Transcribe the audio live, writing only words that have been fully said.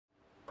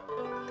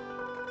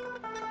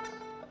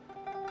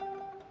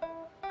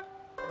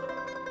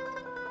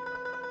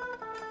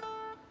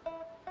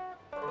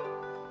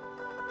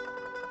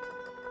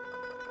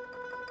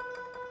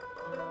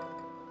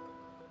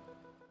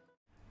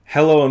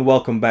Hello and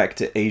welcome back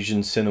to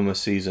Asian Cinema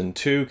Season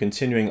 2,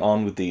 continuing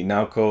on with the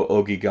Naoko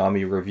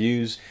Ogigami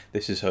Reviews.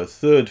 This is her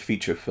third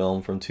feature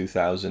film from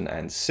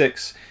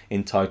 2006,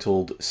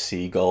 entitled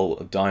Seagull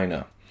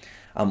Diner.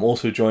 I'm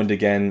also joined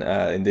again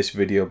in this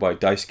video by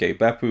Daisuke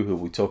Beppu, who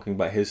will be talking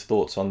about his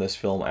thoughts on this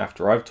film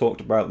after I've talked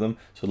about them,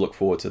 so look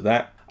forward to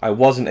that. I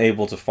wasn't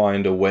able to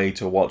find a way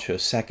to watch her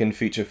second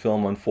feature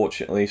film,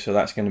 unfortunately, so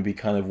that's going to be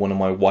kind of one of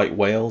my white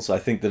whales. I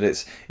think that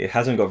it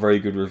hasn't got very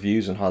good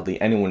reviews and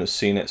hardly anyone has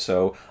seen it,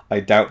 so I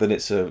doubt that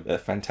it's a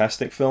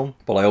fantastic film,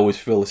 but I always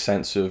feel a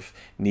sense of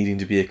needing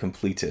to be a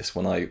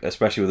completist,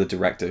 especially with a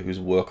director whose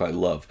work I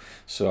love.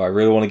 So I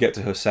really want to get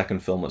to her second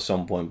film at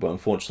some point, but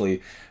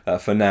unfortunately,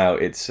 for now,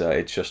 it's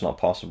just not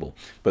possible.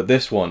 But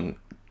this one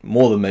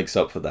more than makes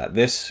up for that.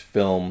 This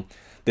film...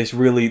 This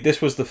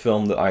was the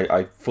film that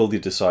I fully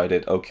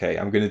decided, okay,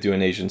 I'm going to do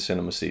an Asian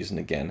cinema season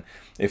again,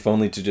 if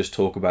only to just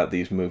talk about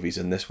these movies,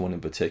 and this one in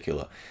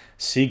particular.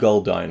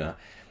 Seagull Diner.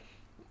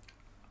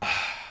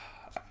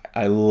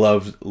 I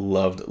loved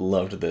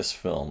this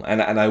film,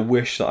 and I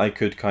wish that I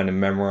could kind of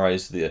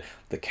memorize the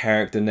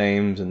character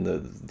names and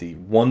the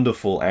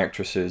wonderful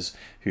actresses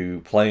who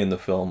play in the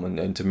film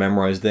and to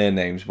memorize their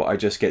names, but I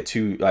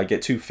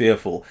get too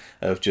fearful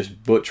of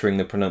just butchering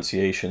the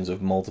pronunciations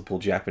of multiple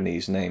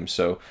Japanese names,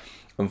 so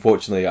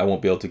unfortunately I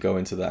won't be able to go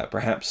into that.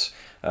 Perhaps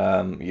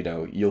you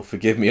know, you'll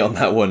forgive me on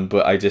that one,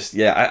 but I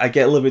get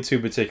a little bit too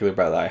particular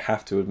about that, I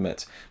have to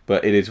admit,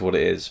 but it is what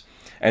it is.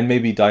 And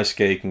maybe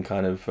Daisuke can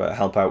kind of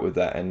help out with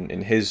that, and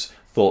in his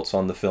thoughts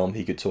on the film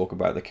he could talk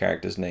about the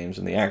characters' names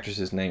and the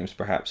actresses' names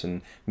perhaps,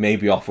 and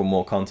maybe offer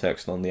more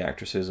context on the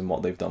actresses and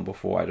what they've done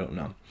before, I don't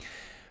know.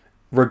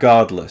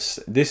 Regardless,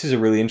 this is a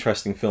really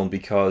interesting film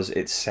because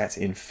it's set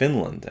in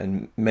Finland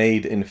and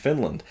made in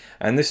Finland,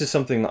 and this is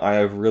something that I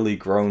have really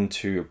grown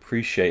to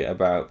appreciate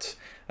about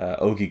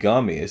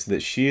Ogigami, is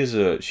that she's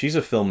a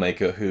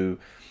filmmaker who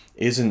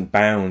isn't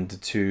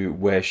bound to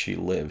where she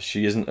lives.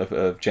 She isn't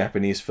a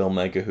Japanese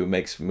filmmaker who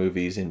makes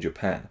movies in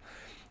Japan.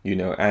 You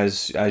know,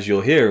 as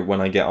you'll hear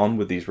when I get on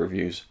with these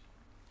reviews,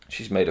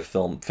 she's made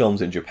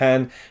films in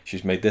Japan,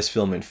 she's made this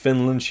film in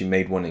Finland, she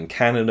made one in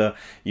Canada.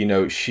 You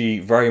know, she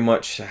very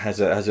much has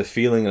a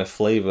feeling and a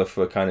flavor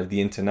for kind of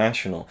the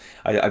international.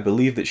 I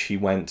believe that she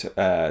went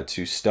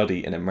to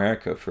study in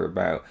America for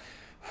about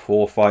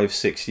 4, 5,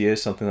 6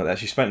 years, something like that.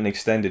 She spent an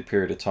extended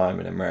period of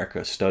time in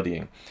America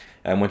studying.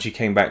 And when she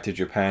came back to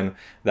Japan,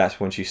 that's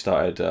when she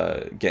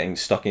started getting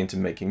stuck into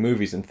making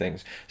movies and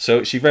things.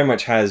 So she very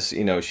much has,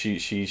 you know,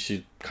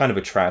 she's kind of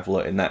a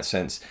traveler in that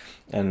sense.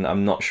 And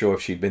I'm not sure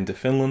if she'd been to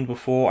Finland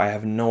before. I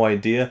have no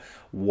idea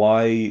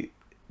why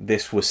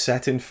this was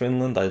set in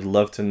Finland. I'd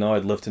love to know.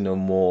 I'd love to know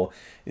more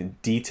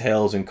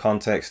details and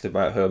context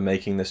about her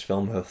making this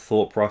film, her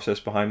thought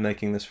process behind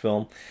making this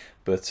film.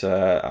 But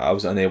I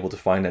was unable to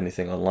find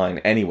anything online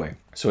anyway.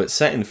 So it's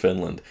set in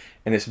Finland,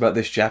 and it's about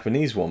this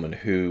Japanese woman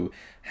who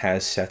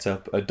has set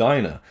up a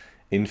diner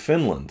in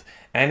Finland.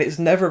 And it's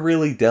never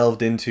really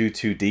delved into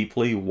too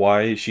deeply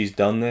why she's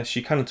done this.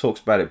 She kind of talks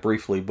about it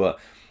briefly, but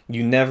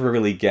you never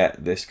really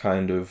get this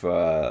kind of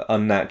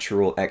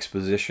unnatural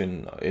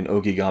exposition in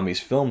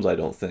Ogigami's films, I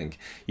don't think.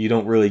 You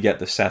don't really get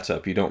the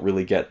setup. You don't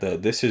really get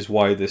this is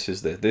why this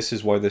is this. This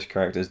is why this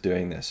character is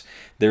doing this.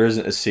 There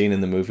isn't a scene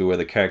in the movie where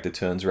the character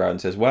turns around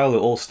and says, well, it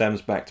all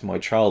stems back to my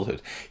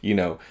childhood. You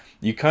know,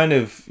 you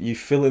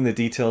fill in the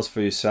details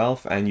for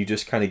yourself, and you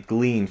just kind of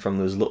glean from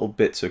those little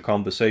bits of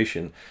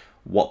conversation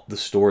what the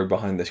story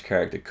behind this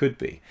character could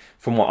be.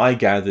 From what I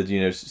gathered,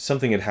 you know,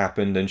 something had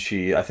happened, and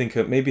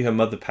maybe her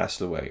mother passed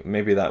away.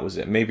 Maybe that was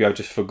it. Maybe I've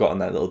just forgotten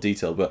that little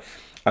detail, but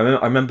I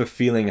remember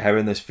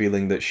having this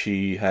feeling that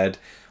she had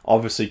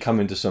obviously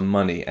come into some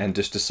money and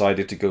just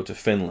decided to go to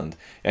Finland.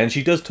 And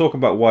she does talk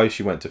about why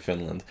she went to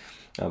Finland,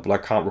 but I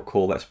can't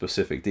recall that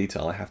specific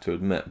detail, I have to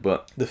admit.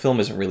 But the film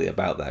isn't really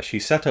about that. She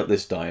set up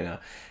this diner,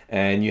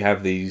 and you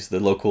have the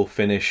local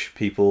Finnish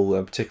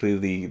people,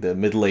 particularly the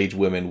middle-aged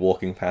women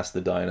walking past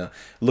the diner,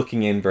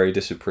 looking in very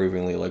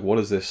disapprovingly, like, what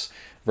is this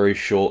very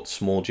short,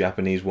 small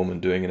Japanese woman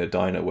doing in a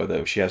diner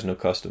where she has no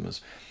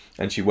customers?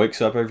 And she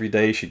wakes up every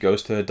day, she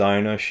goes to her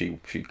diner, she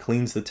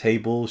cleans the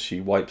tables, she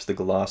wipes the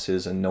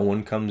glasses, and no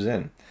one comes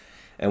in.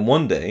 And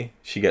one day,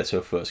 she gets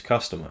her first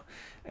customer.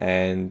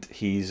 And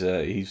he's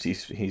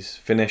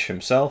Finnish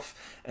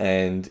himself,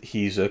 and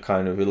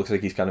it looks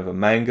like he's kind of a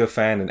manga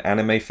fan, an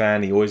anime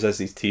fan. He always has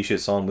these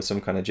t-shirts on with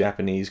some kind of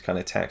Japanese kind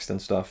of text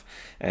and stuff,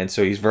 and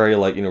so he's very,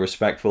 like, you know,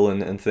 respectful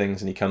and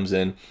things, and he comes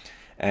in,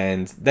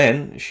 and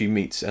then she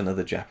meets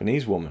another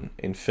Japanese woman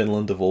in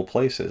Finland of all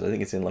places. I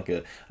think it's in like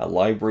a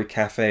library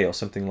cafe or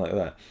something like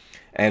that.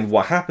 And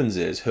what happens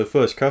is, her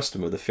first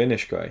customer, the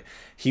Finnish guy,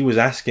 he was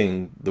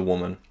asking the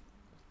woman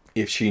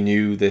if she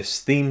knew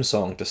this theme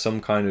song to some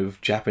kind of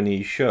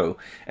Japanese show,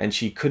 and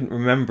she couldn't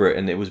remember it,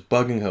 and it was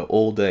bugging her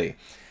all day.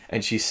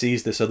 And she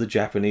sees this other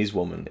Japanese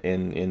woman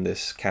in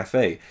this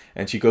cafe,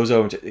 and she goes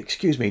over and says,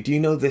 excuse me, do you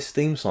know this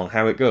theme song,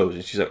 how it goes?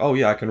 And she's like, oh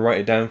yeah, I can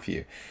write it down for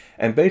you.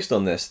 And based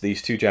on this,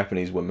 these two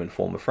Japanese women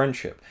form a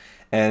friendship.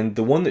 And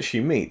the one that she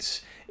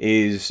meets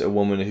is a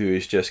woman who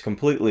is just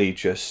completely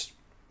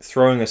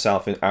throwing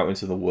herself out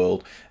into the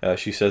world.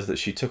 She says that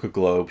she took a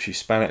globe, she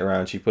span it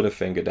around, she put her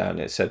finger down,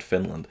 and it said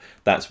Finland.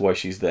 That's why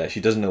she's there. She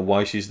doesn't know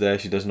why she's there,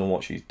 she doesn't know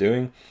what she's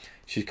doing.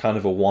 She's kind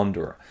of a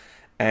wanderer.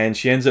 And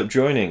she ends up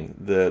joining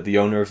the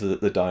owner of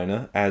the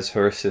diner as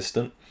her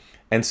assistant.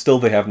 And still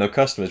they have no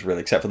customers,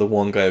 really, except for the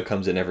one guy who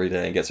comes in every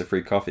day and gets a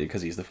free coffee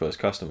because he's the first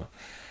customer.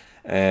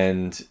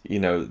 And, you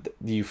know,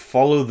 you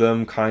follow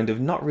them kind of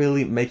not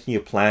really making a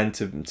plan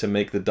to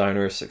make the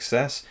diner a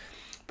success,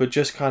 but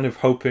just kind of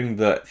hoping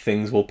that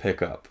things will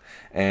pick up.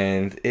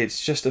 And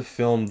it's just a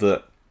film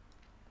that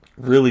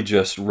really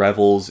just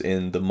revels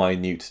in the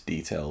minute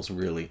details,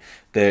 really.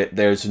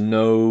 There's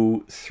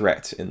no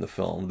threat in the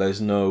film. There's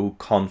no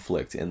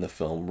conflict in the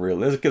film,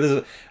 really.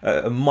 There's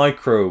a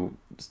micro,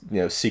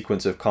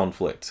 sequence of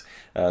conflict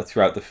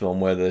throughout the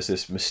film where there's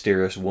this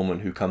mysterious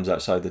woman who comes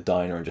outside the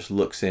diner and just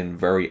looks in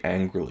very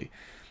angrily.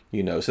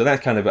 So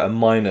that's kind of a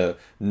minor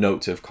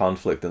note of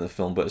conflict in the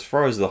film. But as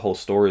far as the whole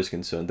story is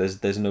concerned,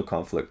 there's no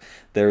conflict.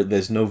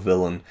 There's no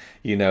villain.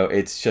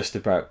 It's just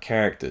about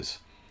characters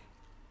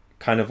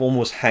kind of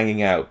almost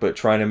hanging out, but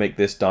trying to make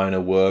this diner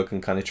work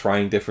and kind of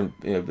trying different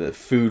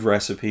food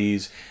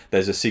recipes.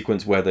 There's a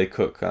sequence where they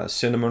cook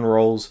cinnamon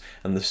rolls,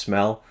 and the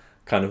smell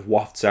kind of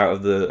wafts out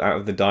of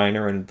the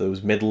diner, and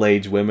those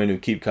middle-aged women who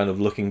keep kind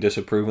of looking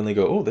disapprovingly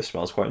go, "Oh, this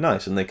smells quite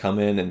nice," and they come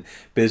in and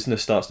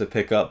business starts to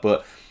pick up.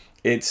 But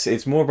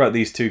it's more about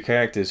these two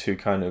characters who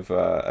kind of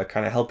are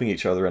kind of helping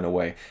each other in a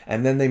way.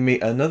 And then they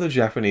meet another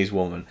Japanese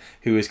woman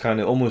who is kind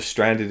of almost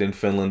stranded in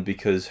Finland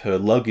because her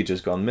luggage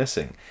has gone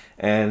missing.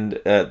 And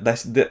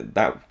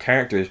that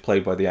character is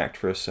played by the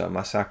actress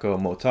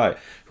Masako Motai,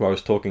 who I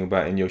was talking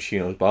about in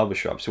Yoshino's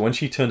Barbershop. So when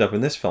she turned up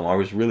in this film, I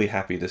was really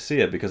happy to see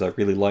her because I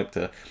really liked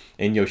her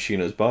in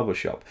Yoshino's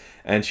Barbershop.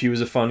 And she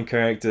was a fun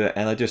character,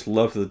 and I just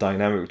loved the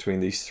dynamic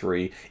between these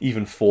three,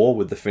 even four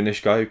with the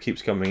Finnish guy who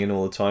keeps coming in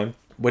all the time.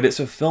 But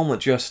it's a film that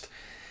just,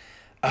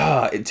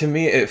 to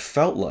me, it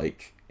felt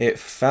like a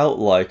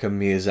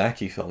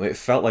Miyazaki film. It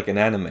felt like an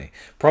anime.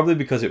 Probably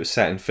because it was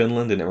set in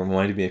Finland and it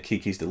reminded me of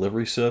Kiki's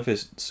Delivery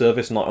Service,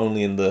 not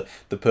only in the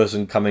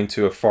person coming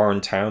to a foreign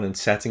town and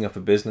setting up a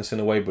business in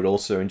a way, but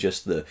also in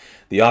just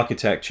the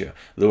architecture,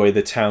 the way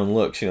the town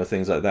looks,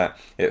 things like that.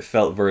 It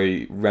felt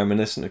very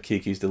reminiscent of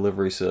Kiki's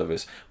Delivery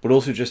Service, but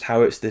also just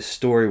how it's this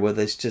story where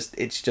it's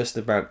just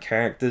about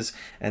characters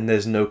and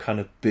there's no kind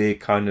of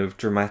big kind of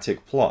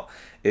dramatic plot.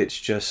 It's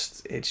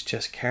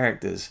just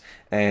characters,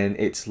 and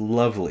it's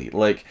lovely.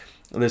 Like,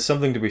 there's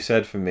something to be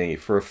said for me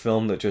for a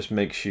film that just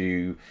makes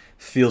you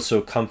feel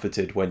so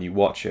comforted when you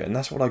watch it, and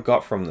that's what I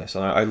got from this.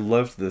 And I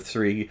loved the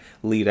three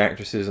lead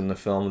actresses in the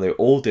film. They're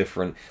all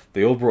different.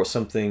 They all brought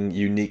something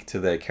unique to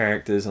their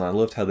characters, and I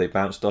loved how they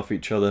bounced off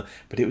each other,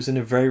 but it was in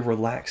a very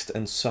relaxed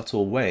and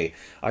subtle way.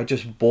 I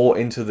just bought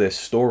into this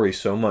story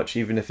so much,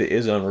 even if it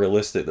is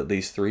unrealistic that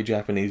these three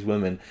Japanese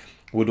women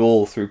would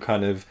all, through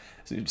kind of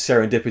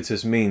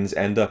serendipitous means,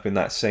 end up in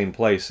that same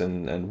place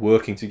and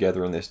working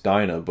together in this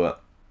diner.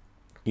 But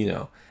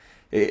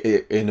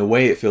in a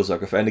way it feels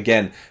like and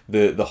again,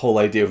 the whole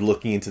idea of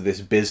looking into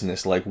this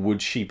business, like,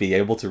 would she be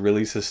able to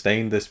really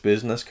sustain this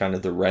business, kind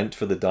of the rent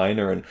for the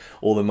diner and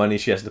all the money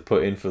she has to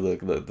put in for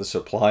the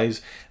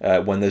supplies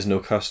when there's no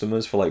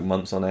customers for like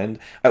months on end.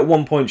 At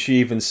one point she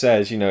even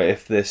says,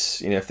 if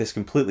this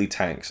completely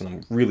tanks, and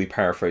I'm really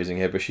paraphrasing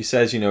here, but she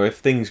says, if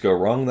things go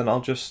wrong, then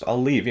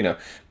I'll leave,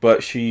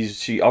 but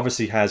she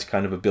obviously has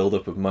kind of a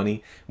build-up of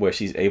money where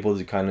she's able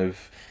to kind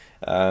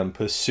of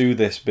pursue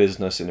this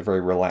business in a very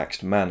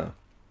relaxed manner,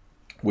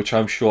 which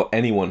I'm sure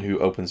anyone who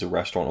opens a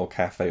restaurant or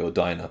cafe or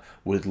diner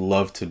would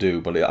love to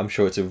do, but I'm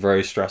sure it's a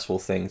very stressful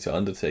thing to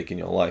undertake in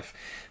your life,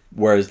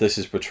 whereas this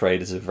is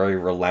portrayed as a very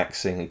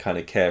relaxing and kind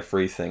of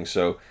carefree thing.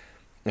 So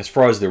as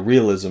far as the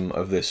realism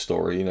of this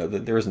story,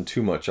 there isn't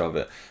too much of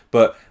it,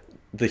 but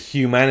the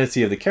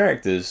humanity of the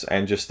characters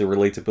and just the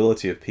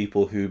relatability of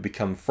people who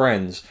become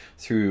friends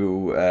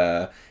through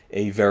a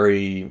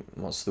very,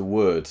 what's the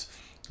word?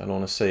 I don't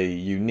want to say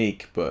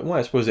unique, but, well,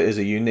 I suppose it is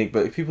a unique,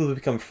 but people who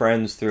become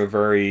friends through a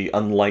very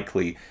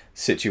unlikely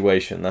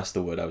situation. That's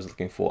the word I was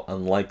looking for,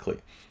 unlikely.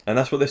 And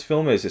that's what this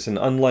film is. It's an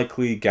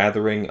unlikely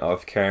gathering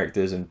of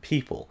characters and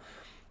people.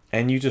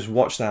 And you just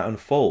watch that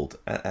unfold,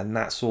 and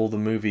that's all the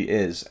movie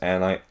is.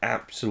 And I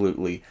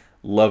absolutely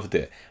loved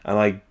it. And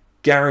I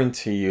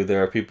guarantee you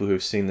there are people who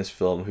have seen this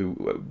film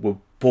who were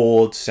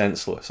bored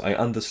senseless. I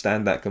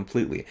understand that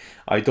completely.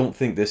 I don't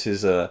think this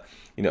is a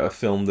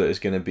film that is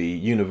going to be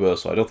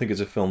universal. I don't think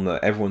it's a film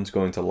that everyone's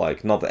going to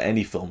like. Not that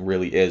any film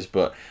really is,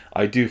 but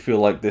I do feel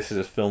like this is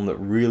a film that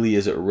really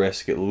is at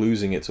risk at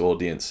losing its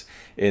audience,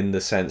 in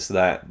the sense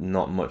that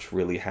not much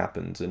really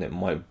happens and it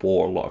might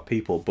bore a lot of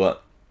people.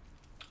 But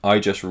I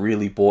just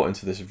really bought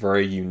into this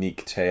very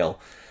unique tale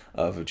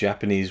of a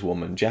Japanese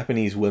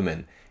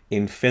women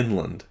in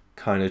Finland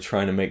kind of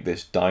trying to make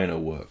this diner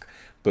work.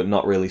 but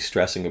not really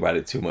stressing about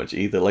it too much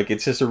either. Like,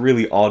 it's just a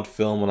really odd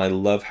film, and I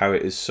love how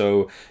it is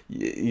so...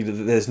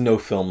 there's no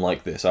film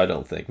like this, I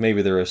don't think.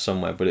 Maybe there is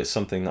somewhere, but it's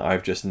something that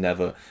I've just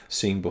never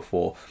seen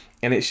before.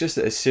 And it's just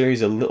a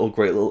series of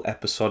great little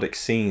episodic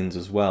scenes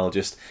as well.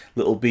 Just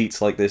little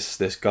beats like this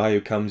guy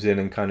who comes in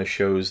and kind of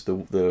shows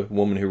the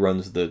woman who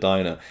runs the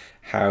diner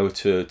how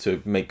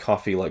to make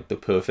coffee, like the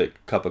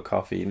perfect cup of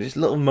coffee. And just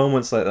little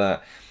moments like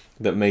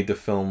that made the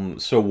film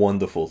so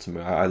wonderful to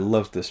me. I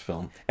loved this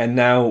film. And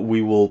now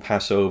we will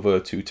pass over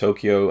to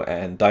Tokyo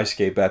and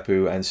Daisuke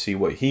Beppu and see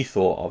what he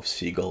thought of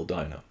Seagull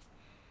Diner.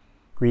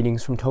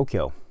 Greetings from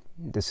Tokyo.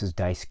 This is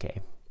Daisuke,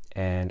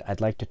 and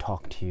I'd like to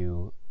talk to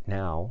you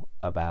now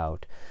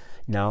about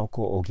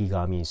Naoko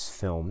Ogigami's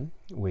film,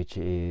 which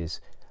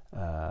is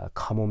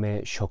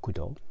Kamome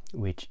Shokudo,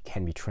 which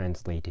can be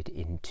translated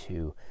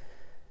into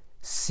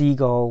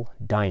Seagull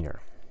Diner.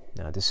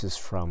 Now, this is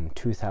from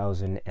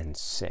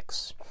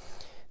 2006.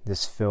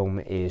 This film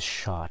is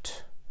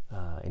shot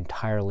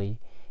entirely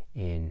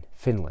in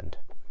Finland,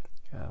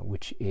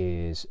 which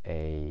is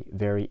a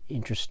very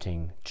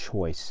interesting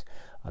choice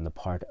on the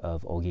part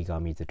of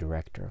Ogigami, the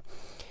director.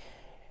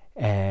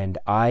 And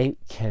I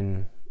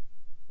can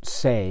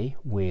say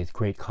with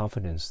great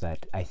confidence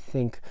that I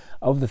think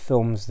of the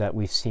films that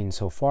we've seen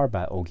so far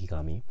by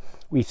Ogigami,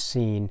 we've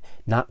seen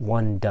not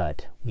one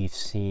dud. We've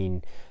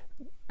seen,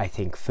 I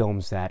think,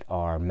 films that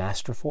are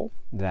masterful,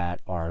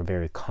 that are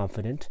very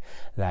confident,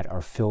 that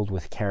are filled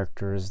with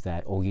characters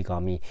that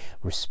Ogigami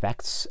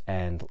respects,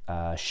 and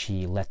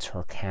she lets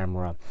her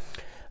camera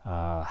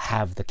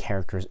have the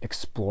characters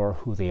explore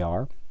who they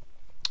are.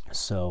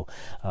 So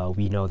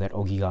we know that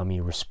Ogigami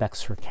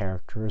respects her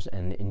characters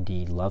and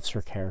indeed loves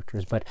her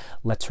characters, but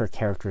lets her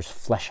characters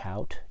flesh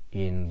out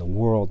in the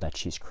world that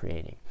she's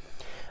creating.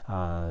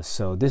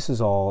 So this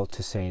is all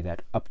to say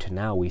that up to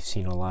now we've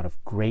seen a lot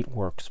of great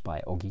works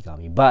by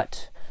Ogigami,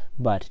 but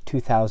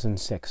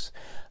 2006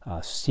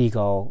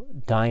 Seagull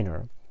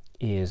Diner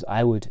is,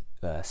 I would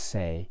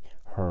say,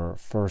 her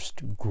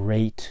first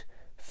great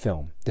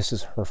film. This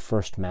is her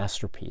first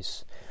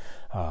masterpiece.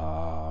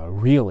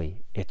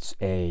 Really, it's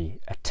a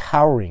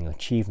towering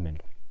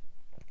achievement,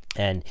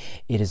 and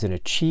it is an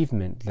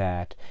achievement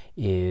that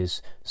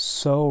is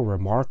so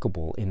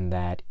remarkable in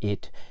that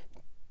it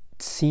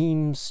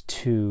seems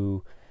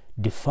to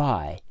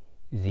defy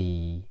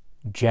the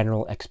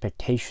general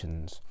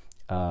expectations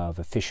of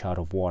a fish out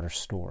of water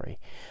story,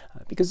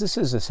 because this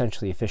is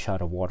essentially a fish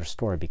out of water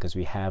story, because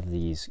we have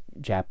these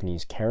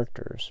Japanese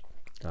characters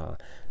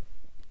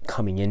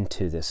coming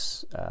into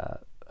this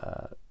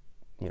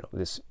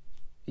this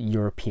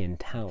European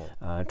town,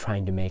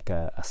 trying to make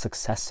a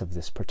success of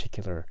this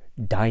particular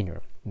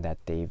diner that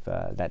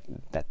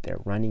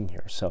they're running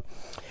here. So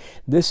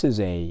this is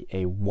a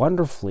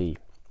wonderfully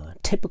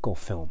typical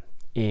film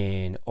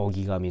in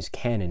Ogigami's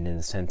canon, in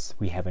the sense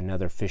we have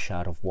another fish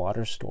out of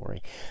water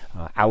story,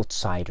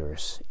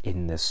 outsiders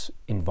in this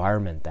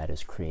environment that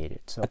is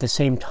created. So at the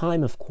same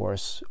time, of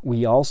course,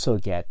 we also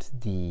get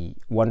the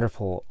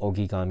wonderful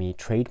Ogigami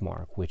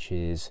trademark, which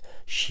is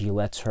she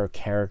lets her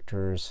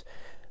characters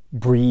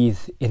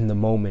breathe in the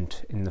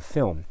moment in the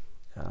film.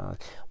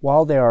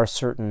 While there are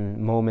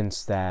certain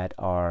moments that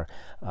are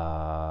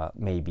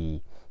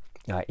maybe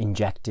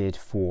injected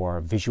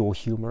for visual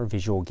humor,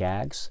 visual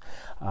gags,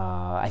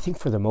 I think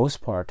for the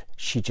most part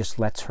she just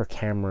lets her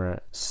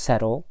camera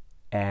settle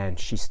and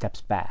she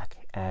steps back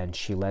and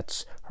she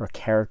lets her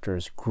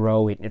characters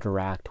grow and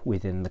interact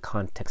within the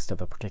context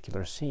of a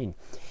particular scene.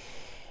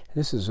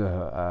 This is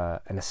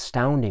an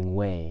astounding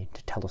way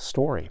to tell a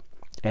story.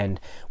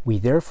 And we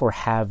therefore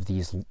have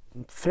these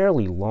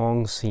fairly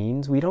long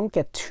scenes. We don't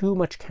get too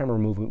much camera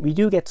movement. We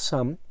do get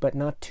some, but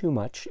not too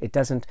much. It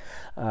doesn't,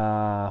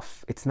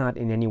 it's not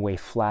in any way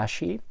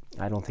flashy.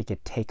 I don't think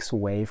it takes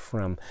away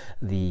from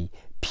the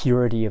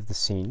purity of the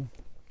scene.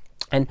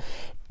 And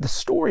the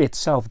story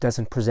itself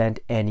doesn't present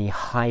any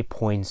high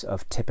points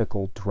of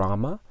typical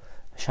drama,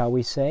 shall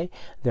we say.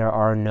 There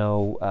are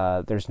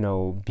no, there's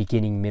no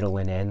beginning, middle,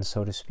 and end,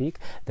 so to speak.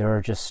 There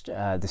are just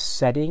the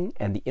setting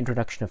and the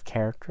introduction of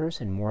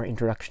characters and more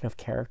introduction of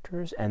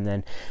characters, and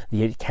then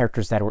the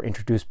characters that were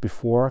introduced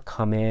before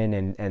come in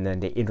and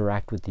then they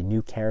interact with the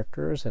new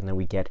characters, and then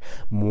we get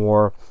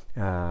more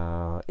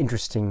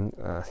interesting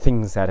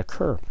things that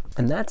occur.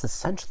 And that's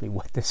essentially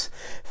what this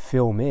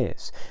film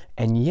is.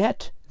 And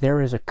yet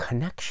there is a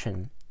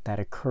connection that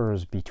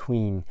occurs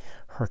between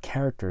her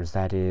characters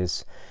that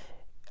is,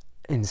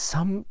 in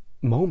some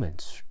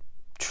moments,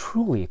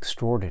 truly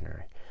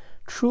extraordinary.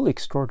 Truly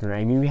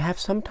extraordinary. I mean,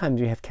 sometimes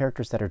we have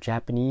characters that are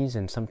Japanese,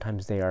 and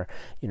sometimes they are,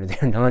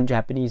 they're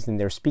non-Japanese, and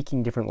they're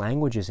speaking different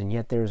languages, and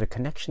yet there is a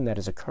connection that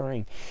is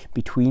occurring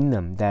between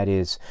them that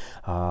is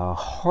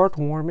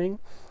heartwarming,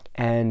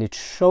 and it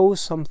shows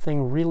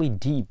something really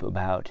deep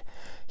about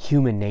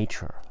human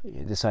nature.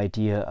 This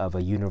idea of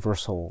a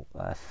universal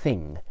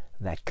thing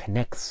that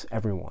connects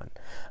everyone,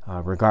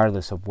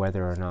 regardless of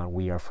whether or not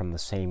we are from the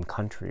same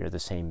country or the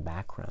same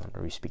background,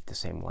 or we speak the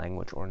same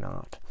language or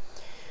not.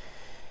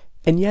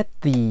 And yet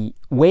the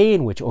way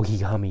in which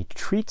Ogigami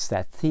treats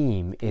that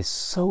theme is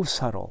so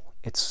subtle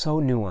It's so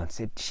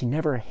nuanced. She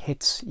never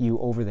hits you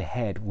over the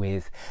head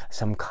with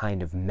some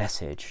kind of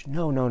message.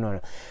 No, no, no,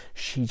 no.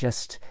 She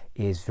just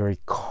is very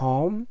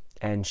calm,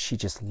 and she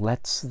just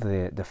lets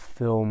the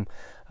film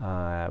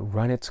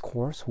run its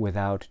course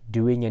without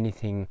doing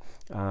anything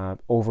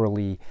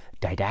overly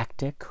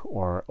didactic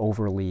or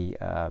overly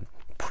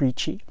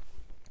preachy.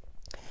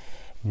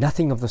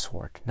 Nothing of the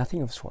sort.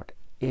 Nothing of the sort.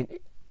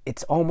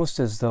 It's almost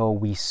as though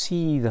we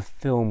see the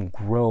film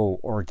grow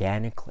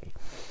organically.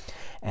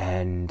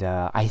 And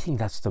I think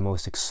that's the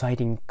most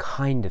exciting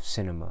kind of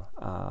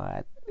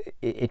cinema.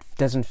 It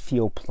doesn't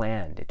feel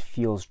planned. It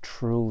feels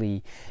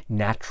truly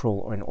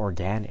natural and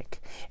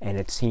organic. And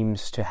it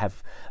seems to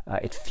have,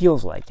 it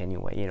feels like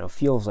anyway, you know,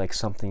 feels like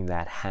something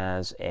that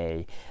has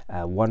a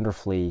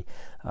wonderfully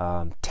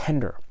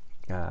tender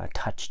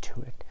touch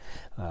to it,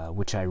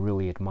 which I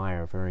really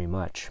admire very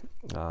much.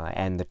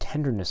 And the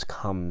tenderness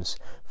comes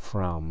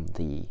from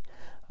the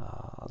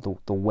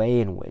way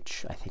in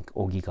which I think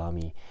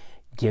Ogigami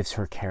gives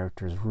her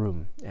characters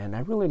room. And I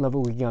really love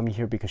Ogigami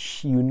here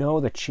because you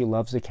know that she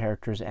loves the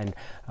characters and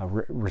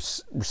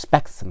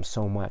respects them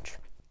so much.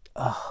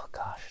 Oh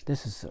gosh,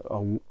 this is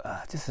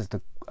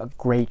a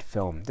great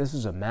film. This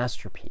is a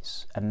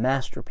masterpiece,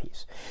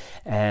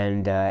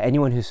 and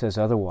anyone who says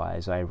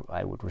otherwise,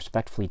 I would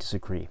respectfully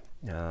disagree.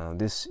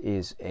 This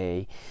is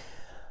a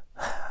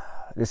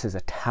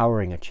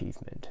towering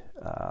achievement,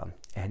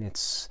 and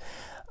it's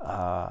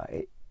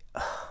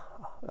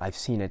I've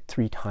seen it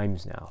 3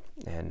 times now,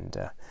 and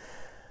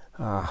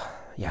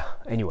yeah,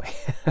 anyway,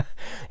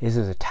 this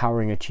is a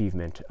towering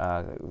achievement.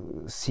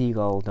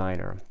 Seagull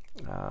Diner,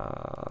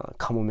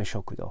 Kamome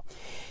Shokudo,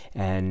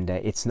 and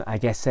it's,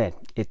 like I said,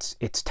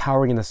 it's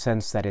towering in the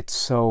sense that it's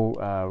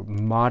so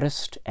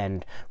modest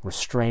and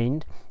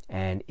restrained,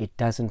 and it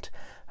doesn't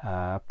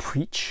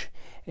preach.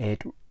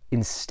 It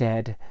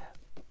instead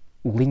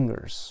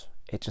lingers.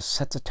 It just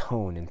sets a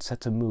tone and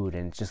sets a mood,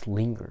 and it just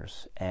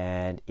lingers.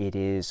 And it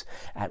is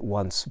at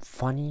once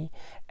funny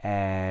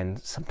and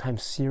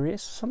sometimes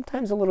serious,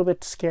 sometimes a little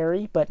bit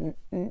scary, but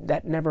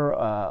that never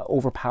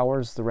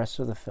overpowers the rest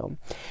of the film.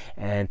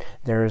 And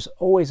there's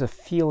always a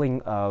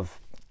feeling of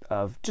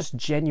just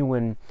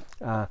genuine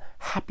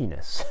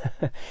happiness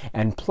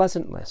and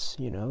pleasantness.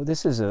 You know,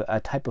 this is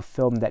a type of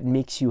film that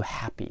makes you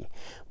happy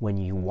when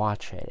you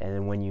watch it, and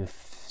then when you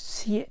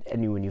see it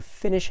and when you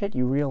finish it,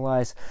 you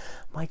realize,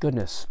 my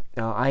goodness,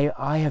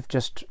 I have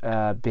just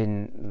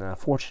been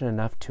fortunate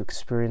enough to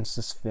experience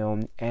this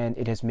film, and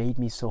it has made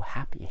me so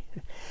happy.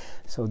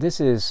 So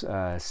this is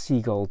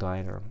Seagull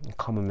Diner,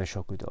 Kamome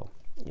Shokudo,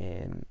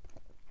 and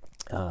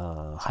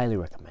highly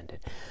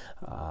recommended.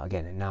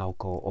 Again,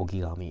 Naoko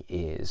Ogigami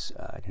is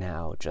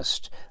now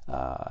just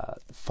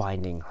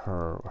finding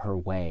her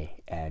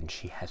way, and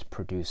she has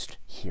produced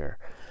here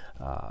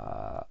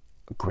a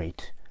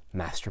great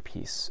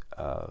masterpiece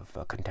of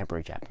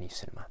contemporary Japanese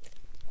cinema.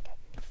 Okay.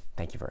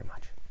 Thank you very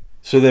much.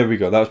 So there we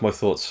go. That was my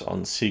thoughts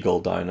on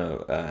Seagull Diner.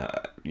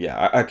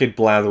 Yeah, I could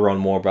blather on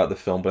more about the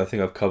film, but I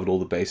think I've covered all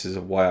the bases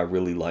of why I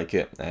really like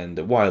it and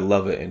why I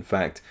love it, in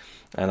fact.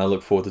 And I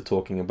look forward to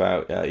talking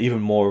about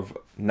even more of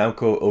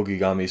Naoko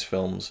Ogigami's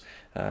films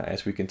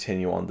as we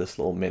continue on this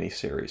little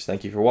mini-series.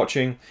 Thank you for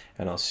watching,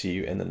 and I'll see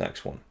you in the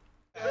next one.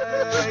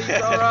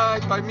 It's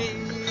alright by me.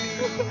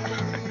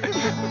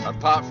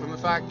 Apart from the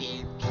fact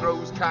he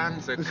throws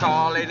cans of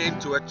Carlin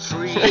into a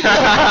tree.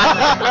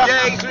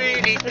 Yeah, he's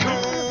really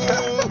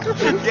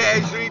cool. Yeah,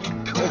 he's really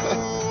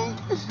cool.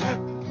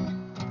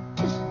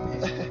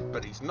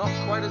 But he's not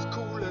quite as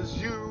cool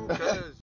as you.